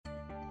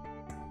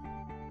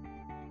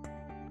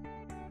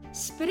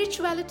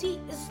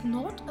Spirituality is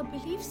not a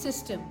belief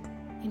system.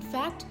 In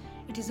fact,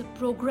 it is a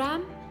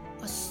program,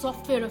 a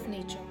software of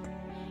nature.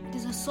 It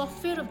is a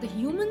software of the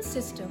human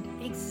system,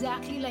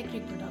 exactly like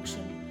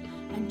reproduction.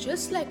 And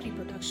just like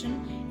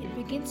reproduction, it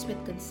begins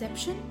with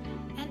conception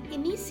and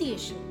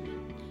initiation.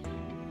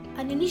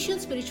 An initial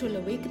spiritual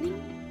awakening,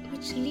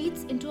 which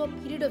leads into a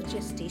period of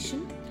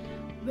gestation,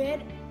 where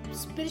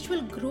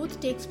spiritual growth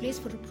takes place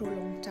for a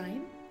prolonged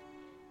time,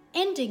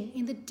 ending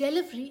in the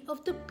delivery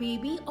of the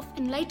baby of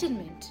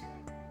enlightenment.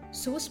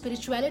 So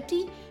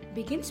spirituality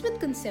begins with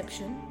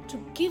conception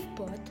to give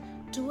birth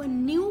to a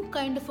new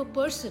kind of a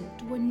person,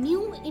 to a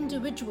new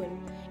individual,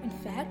 in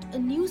fact, a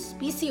new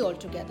species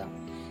altogether.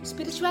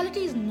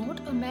 Spirituality is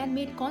not a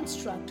man-made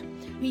construct.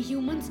 We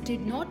humans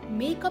did not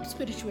make up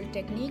spiritual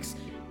techniques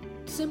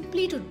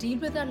simply to deal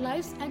with our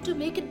lives and to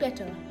make it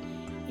better.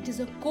 It is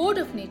a code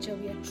of nature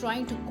we are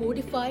trying to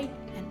codify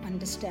and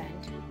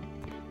understand.